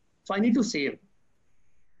house. So I need to save.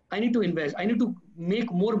 I need to invest. I need to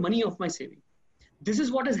make more money of my saving. This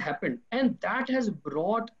is what has happened. And that has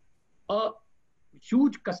brought a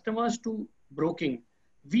huge customers to broking.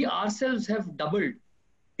 We ourselves have doubled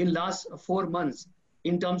in last 4 months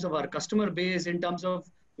in terms of our customer base, in terms of,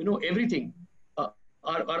 everything.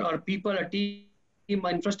 Our people, our team,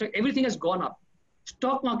 our infrastructure, everything has gone up.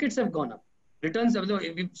 Stock markets have gone up. Returns,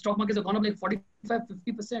 stock markets have gone up like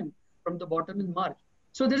 45-50% from the bottom in March.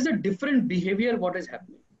 So there's a different behavior what is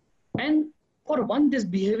happening. And for one, this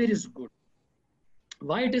behavior is good.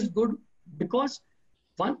 Why it is good? Because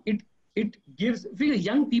one, it gives,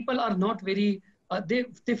 young people are not very,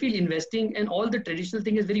 they feel investing and all the traditional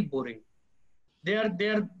thing is very boring.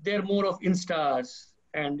 They're more of Instas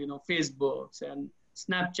and Facebooks and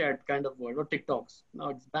Snapchat kind of world, or TikToks. Now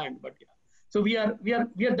it's banned, but yeah. So we are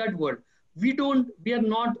that world. We are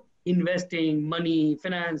not investing money,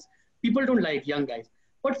 finance. People don't like young guys.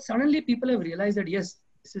 But suddenly people have realized that yes,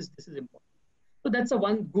 this is important. So that's the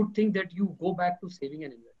one good thing, that you go back to saving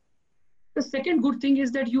and invest. The second good thing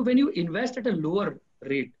is that when you invest at a lower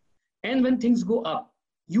rate, and when things go up,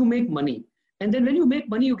 you make money. And then when you make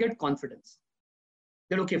money, you get confidence.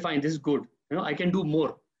 That okay, fine, this is good. I can do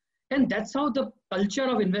more. And that's how the culture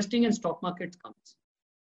of investing in stock markets comes.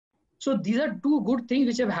 So these are two good things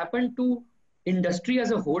which have happened to industry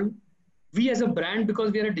as a whole. We as a brand,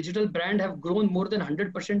 because we are a digital brand, have grown more than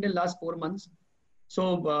 100% in last 4 months.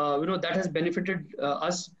 So, that has benefited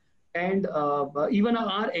us. And even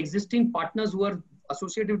our existing partners who are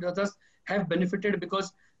associated with us have benefited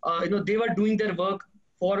because, they were doing their work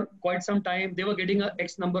for quite some time. They were getting a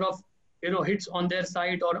X number of hits on their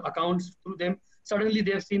site or accounts through them. Suddenly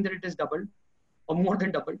they have seen that it is doubled or more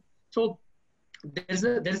than doubled. So there's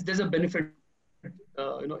a benefit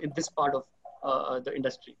in this part of the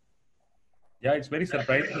industry. Yeah, it's very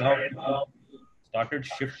surprising how people started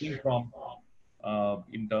shifting from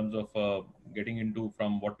in terms of getting into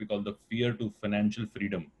from what we call the fear to financial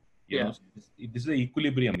freedom. So this is an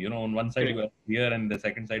equilibrium. On one side you have fear, and the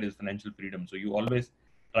second side is financial freedom. So you always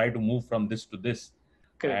try to move from this to this,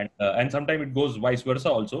 and sometimes it goes vice versa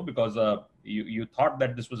also, because you thought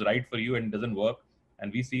that this was right for you and it doesn't work.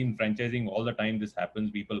 And we see in franchising all the time this happens.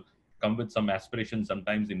 People come with some aspirations,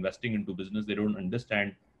 sometimes investing into business. They don't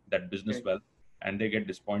understand that business well, and they get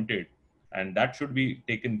disappointed, and that should be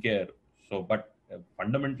taken care. So, but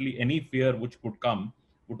fundamentally, any fear which could come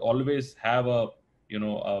would always have a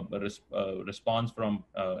response from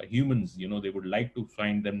humans. They would like to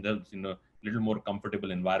find themselves in a little more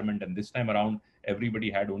comfortable environment. And this time around, everybody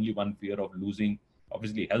had only one fear of losing.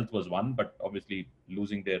 Obviously, health was one, but obviously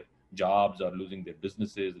losing their jobs or losing their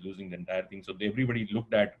businesses, losing the entire thing. So everybody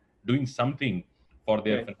looked at doing something for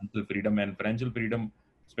their financial freedom. And financial freedom,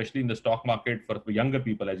 especially in the stock market for younger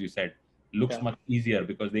people, as you said, looks much easier,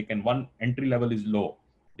 because they can, one, entry level is low.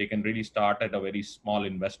 They can really start at a very small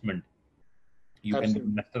investment. You can be an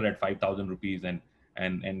investor at 5,000 rupees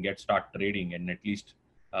and get start trading, and at least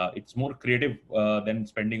it's more creative than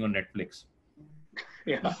spending on Netflix.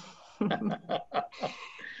 Yeah.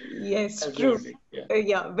 Yes, true.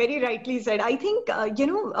 Yeah, very rightly said. I think,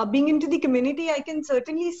 being into the community, I can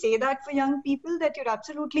certainly say that for young people, that you're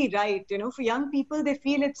absolutely right. For young people, they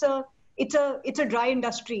feel it's a dry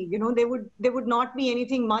industry. There would not be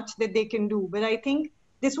anything much that they can do. But I think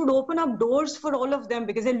this would open up doors for all of them,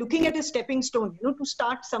 because they're looking at a stepping stone, to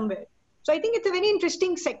start somewhere. So I think it's a very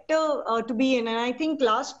interesting sector to be in. And I think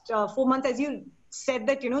last 4 months, as you said,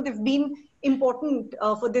 that, they've been important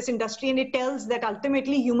for this industry, and it tells that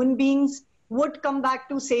ultimately human beings would come back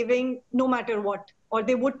to saving no matter what, or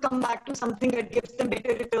they would come back to something that gives them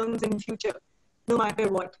better returns in future no matter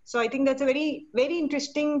what. So I think that's a very, very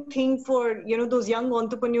interesting thing for those young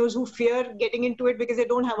entrepreneurs who fear getting into it because they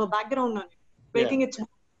don't have a background on it. But I think it's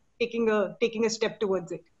taking a step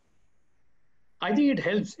towards it. I think it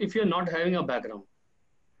helps if you're not having a background.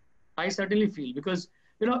 I certainly feel, because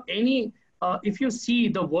if you see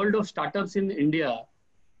the world of startups in India,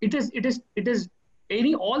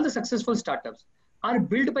 all the successful startups are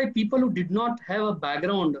built by people who did not have a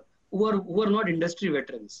background, who are not industry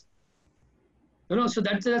veterans. So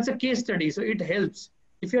that's a case study. So it helps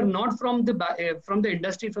if you're not from the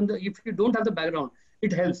industry, if you don't have the background,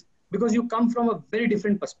 it helps, because you come from a very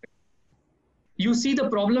different perspective. You see the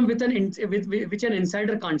problem which an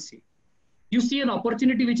insider can't see. You see an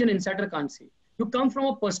opportunity which an insider can't see. You come from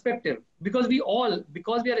a perspective, because we are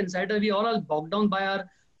insider, we all are bogged down by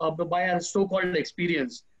our so-called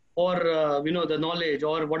experience, or the knowledge,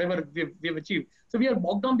 or whatever we've achieved. So we are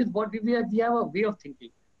bogged down with what we have a way of thinking.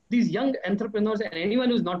 These young entrepreneurs and anyone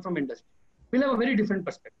who's not from industry will have a very different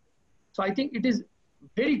perspective. So I think it is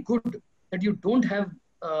very good that you don't have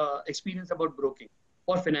experience about broking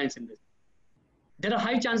or finance in this. There are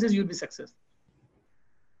high chances you'll be successful.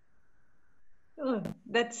 Oh,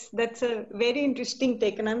 that's a very interesting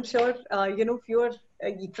take, and I'm sure fewer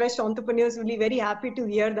fresh entrepreneurs will be very happy to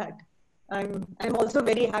hear that. I'm also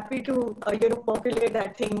very happy to populate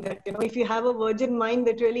that thing, that if you have a virgin mind,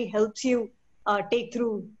 that really helps you take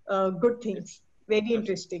through good things. Very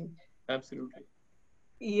interesting. Absolutely.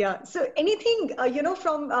 Yeah. So anything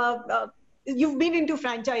from you've been into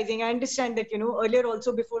franchising. I understand that earlier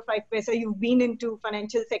also, before 5paisa, you've been into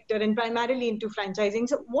financial sector and primarily into franchising.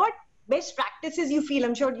 So what best practices you feel?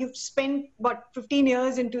 I'm sure you've spent 15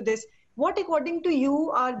 years into this. What, according to you,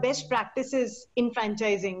 are best practices in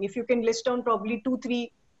franchising? If you can list down probably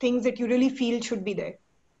 2-3 things that you really feel should be there.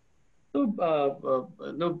 So,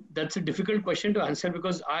 no, that's a difficult question to answer,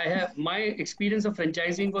 because my experience of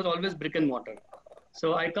franchising was always brick and mortar.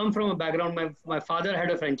 So I come from a background. My father had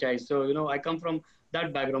a franchise, so I come from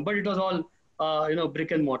that background. But it was all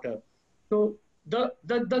brick and mortar. So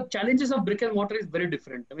the challenges of brick and mortar is very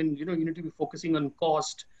different. I mean, you need to be focusing on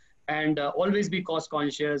cost, and always be cost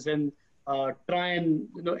conscious, and try and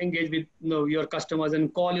engage with your customers,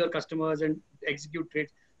 and call your customers, and execute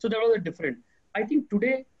trades. So that was different. I think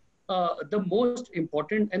today the most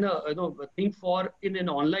important thing in an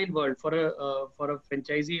online world for a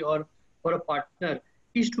franchisee or for a partner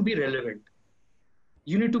is to be relevant.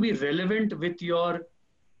 You need to be relevant with your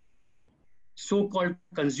so-called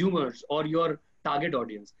consumers or your target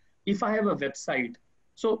audience. If I have a website,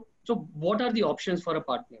 so what are the options for a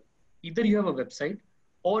partner? Either you have a website,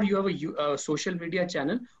 or you have a social media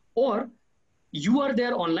channel, or you are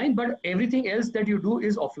there online, but everything else that you do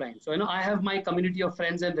is offline. So, I have my community of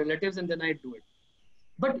friends and relatives, and then I do it.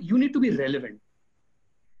 But you need to be relevant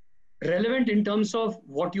in terms of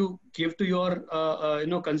what you give to your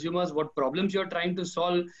consumers, what problems you're trying to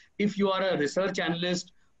solve. If you are a research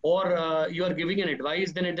analyst, or you are giving an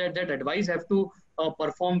advice, then that advice have to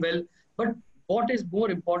perform well. But what is more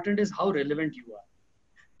important is how relevant you are.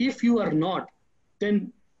 If you are not,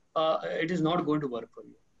 then it is not going to work for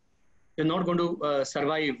you. You're not going to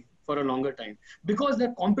survive for a longer time, because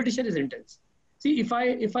the competition is intense. See, if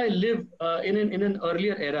I live in an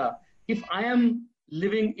earlier era, if I am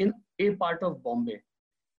living in a part of Bombay,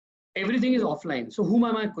 everything is offline. So whom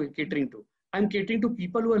am I catering to? I'm catering to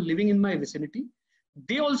people who are living in my vicinity.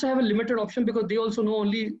 They also have a limited option, because they also know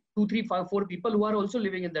only 2, 3, 5, 4 people who are also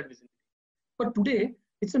living in that vicinity. But today,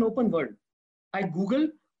 it's an open world. I Google,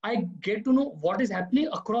 I get to know what is happening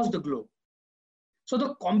across the globe. So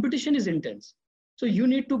the competition is intense. So you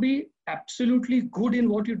need to be absolutely good in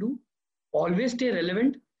what you do, always stay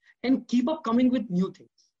relevant, and keep up coming with new things.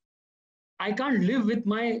 I can't live with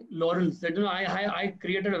my laurels that, I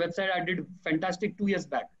created a website, I did fantastic 2 years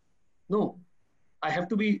back. No, I have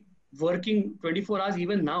to be working 24 hours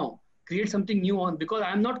even now, create something new on, because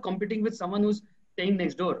I'm not competing with someone who's staying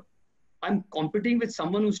next door. I'm competing with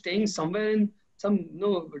someone who's staying somewhere in some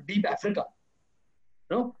deep Africa.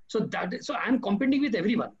 So I'm competing with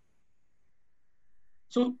everyone.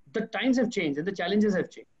 So the times have changed and the challenges have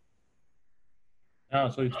changed.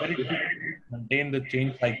 So it's very difficult to maintain the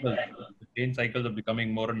change cycle. The change cycles are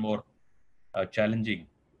becoming more and more challenging.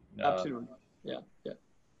 Absolutely. Yeah.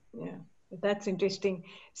 Yeah, that's interesting.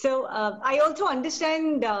 So I also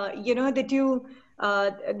understand, that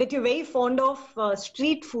you're very fond of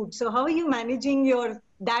street food. So how are you managing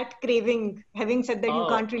that craving? Having said that, you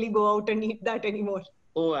can't really go out and eat that anymore.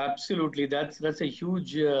 Oh, absolutely. That's a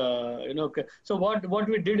huge, So what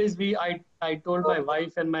we did is I told my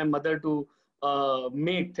wife and my mother to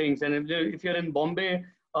make things. And if you're in Bombay,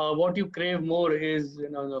 what you crave more is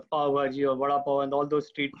pav bhaji or vada pav and all those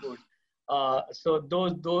street foods. So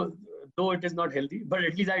those though it is not healthy, but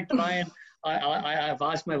at least I try, and I've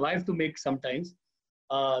asked my wife to make sometimes.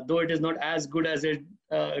 Though it is not as good as it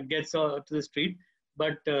gets to the street,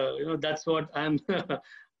 but that's what I'm.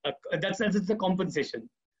 That's the compensation.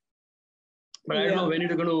 But I don't know when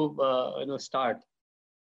you're going to start.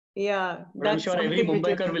 Yeah, but I'm sure every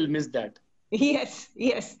Mumbaiker will miss that. Yes.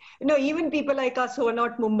 Even people like us who are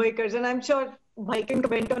not Mumbaikars, and I'm sure Bhai can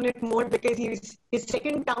comment on it more, because his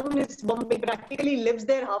second town is Bombay. Practically lives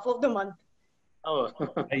there half of the month. Oh.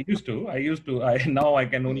 I used to. Now I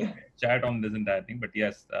can only chat on this entire thing. But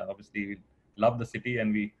yes, obviously we love the city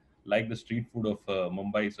and we like the street food of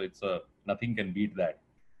Mumbai. So it's nothing can beat that.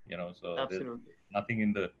 So absolutely nothing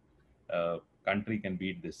in the country can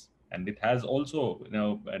beat this. And it has also,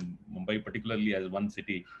 and Mumbai particularly as one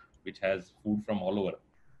city which has food from all over.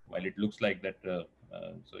 While it looks like that,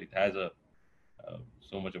 so it has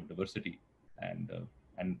so much of diversity. And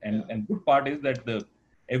good part is that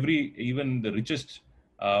even the richest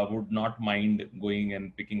would not mind going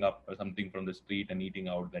and picking up something from the street and eating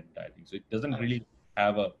out that entire thing. So it doesn't really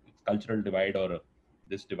have a cultural divide or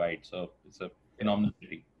this divide. So it's a phenomenal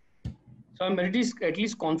city. So I'm at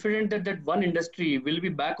least confident that one industry will be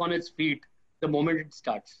back on its feet the moment it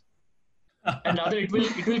starts. And rather it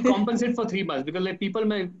will compensate for 3 months, because like people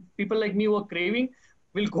like me who are craving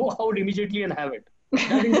will go out immediately and have it.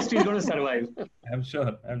 That industry is going to survive. I'm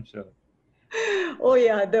sure. Oh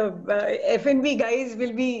yeah, the F&B guys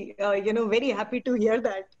will be very happy to hear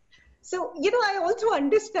that. So I also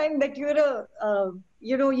understand that you're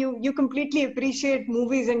you completely appreciate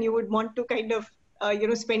movies and you would want to kind of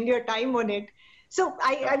spend your time on it. So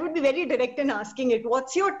I would be very direct in asking it.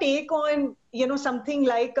 What's your take on something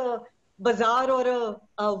like a Bazaar or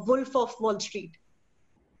a Wolf of Wall Street?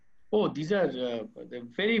 Oh, these are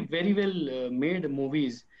very, very well made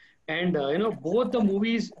movies. And, both the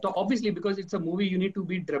movies, obviously, because it's a movie, you need to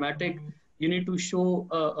be dramatic. You need to show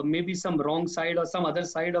maybe some wrong side or some other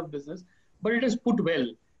side of business. But it is put well.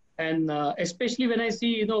 And especially when I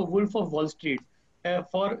see, Wolf of Wall Street, and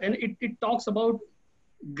it talks about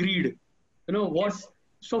greed.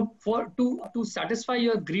 So to satisfy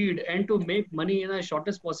your greed and to make money in the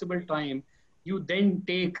shortest possible time, you then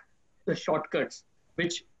take the shortcuts,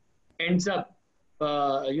 which ends up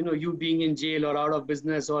you being in jail or out of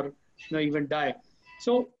business, or even die.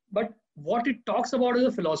 So but what it talks about is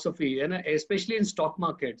a philosophy, and especially in stock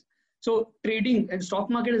markets. So trading and stock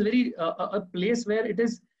market is very a place where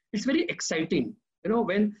it's very exciting,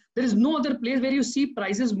 when there is no other place where you see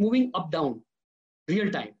prices moving up down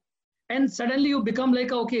real time. And suddenly you become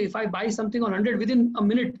like, okay, if I buy something on 100, within a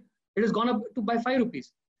minute, it has gone up to by 5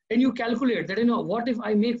 rupees. And you calculate that, what if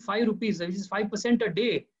I make 5 rupees, which is 5% a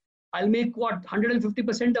day? I'll make what,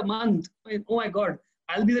 150% a month? Oh my God,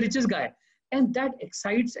 I'll be the richest guy. And that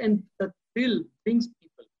excites, and the thrill brings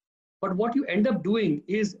people. But what you end up doing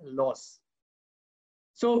is loss.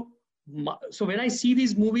 So, so when I see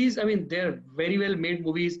these movies, I mean, they're very well made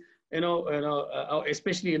movies.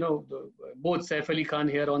 Especially both Saif Ali Khan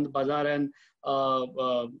here on the Bazaar and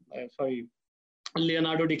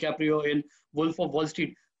Leonardo DiCaprio in Wolf of Wall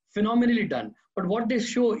Street, phenomenally done. But what they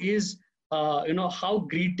show is how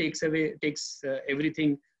greed takes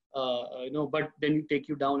everything, but then take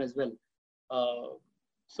you down as well.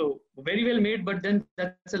 So very well made, but then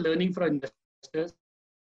that's a learning for investors.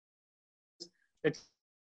 Let's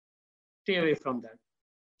stay away from that.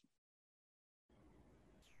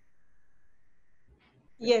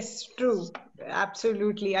 Yes, true.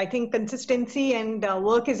 Absolutely. I think consistency and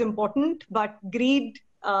work is important, but greed,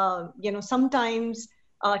 sometimes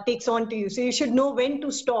takes on to you. So you should know when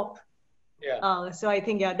to stop. Yeah. So I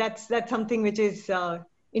think, that's something which is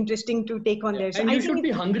interesting to take on there. So and you should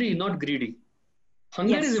be hungry, not greedy.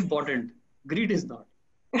 Hunger is important. Greed is not.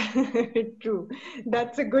 True.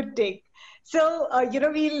 That's a good take. So,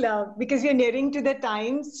 we'll, because we're nearing to the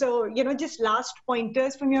time, so, just last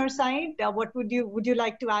pointers from your side. What would you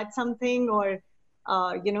like to add something, or,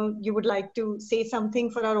 you would like to say something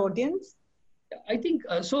for our audience? I think,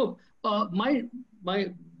 my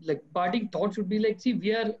like parting thoughts would be like, see,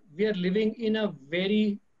 we are living in a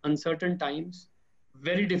very uncertain times,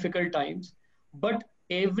 very difficult times, but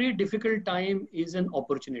every difficult time is an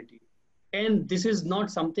opportunity. And this is not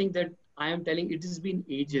something that I am telling, it has been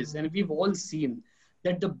ages. And we've all seen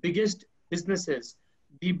that the biggest businesses,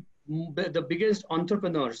 the biggest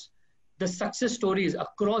entrepreneurs, the success stories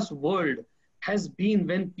across world has been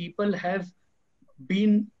when people have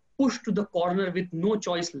been pushed to the corner with no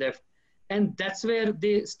choice left. And that's where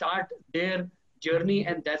they start their journey.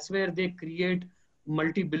 And that's where they create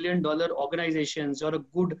multi-billion-dollar organizations, or a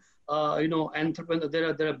good, entrepreneur.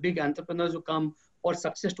 There are big entrepreneurs who come, or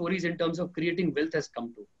success stories in terms of creating wealth has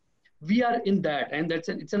come to. We are in that, and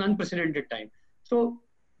it's an unprecedented time. So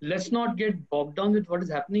let's not get bogged down with what is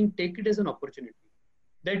happening. Take it as an opportunity.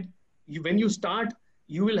 That when you start,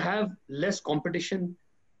 you will have less competition,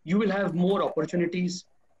 you will have more opportunities,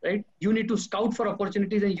 right? You need to scout for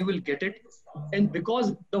opportunities, and you will get it. And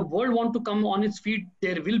because the world want to come on its feet,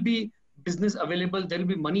 there will be business available, there will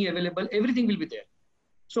be money available, everything will be there.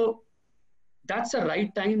 So that's the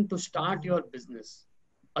right time to start your business.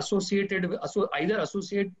 Either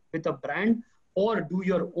associate with a brand or do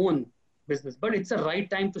your own business. But it's the right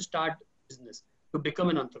time to start business, to become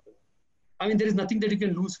an entrepreneur. I mean, there is nothing that you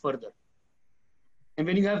can lose further. And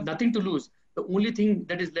when you have nothing to lose, the only thing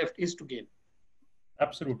that is left is to gain.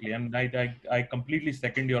 Absolutely. And I completely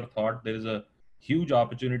second your thought. There is a huge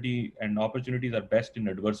opportunity, and opportunities are best in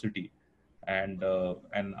adversity. And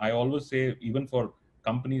I always say, even for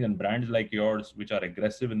companies and brands like yours, which are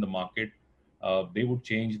aggressive in the market, they would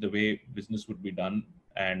change the way business would be done.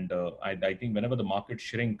 And I think whenever the market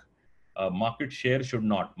shrink, market share should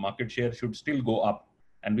not. Market share should still go up.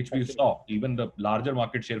 And which we saw, even the larger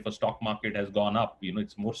market share for stock market has gone up.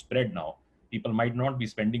 It's more spread now. People might not be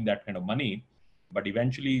spending that kind of money, but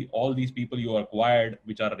eventually all these people you acquired,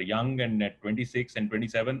 which are young and at 26 and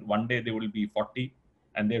 27, one day they will be 40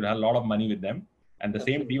 and they'll have a lot of money with them. And the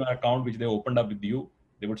same Demat account which they opened up with you,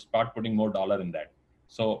 they would start putting more dollar in that.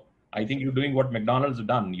 So I think you're doing what McDonald's have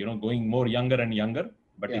done, going more younger and younger.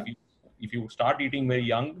 But if you start eating very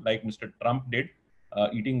young, like Mr. Trump did,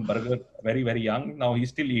 eating burger very, very young, now he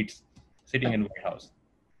still eats sitting in White House.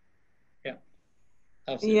 Yeah,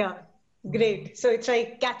 absolutely. Yeah. Great. So it's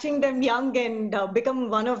like catching them young and become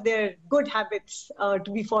one of their good habits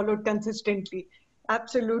to be followed consistently.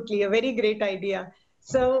 Absolutely. A very great idea.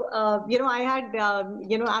 So, I had,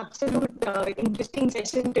 absolute interesting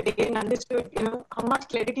session today, and understood, how much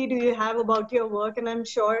clarity do you have about your work. And I'm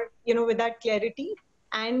sure, with that clarity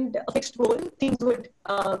and a fixed goal, things would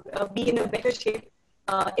be in a better shape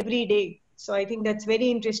every day. So I think that's very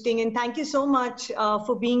interesting. And thank you so much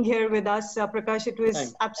for being here with us, Prakarsh. It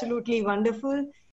was absolutely wonderful.